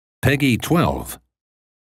Peggy 12.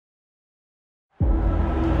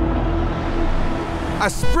 A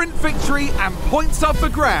sprint victory and points up for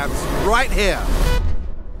grabs right here.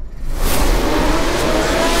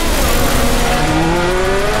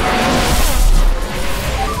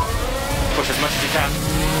 Push as much as you can.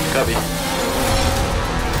 Copy.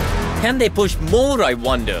 Can they push more, I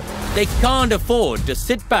wonder? They can't afford to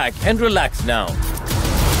sit back and relax now.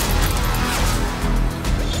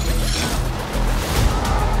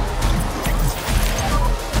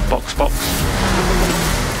 Box, box.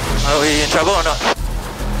 Are we in trouble or not?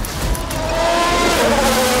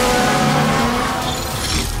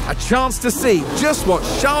 A chance to see just what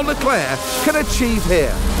Charles Leclerc can achieve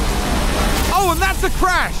here. Oh, and that's a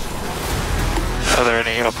crash! Are there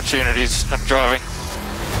any opportunities in driving?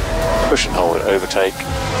 Push and hold, overtake.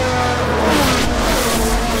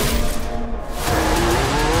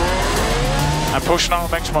 And push now,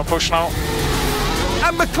 maximum push now.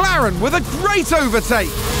 And McLaren with a great overtake!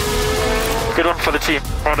 Good one for the team.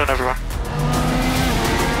 Well done, everyone.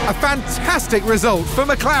 A fantastic result for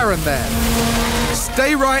McLaren there.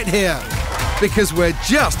 Stay right here, because we're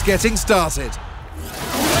just getting started.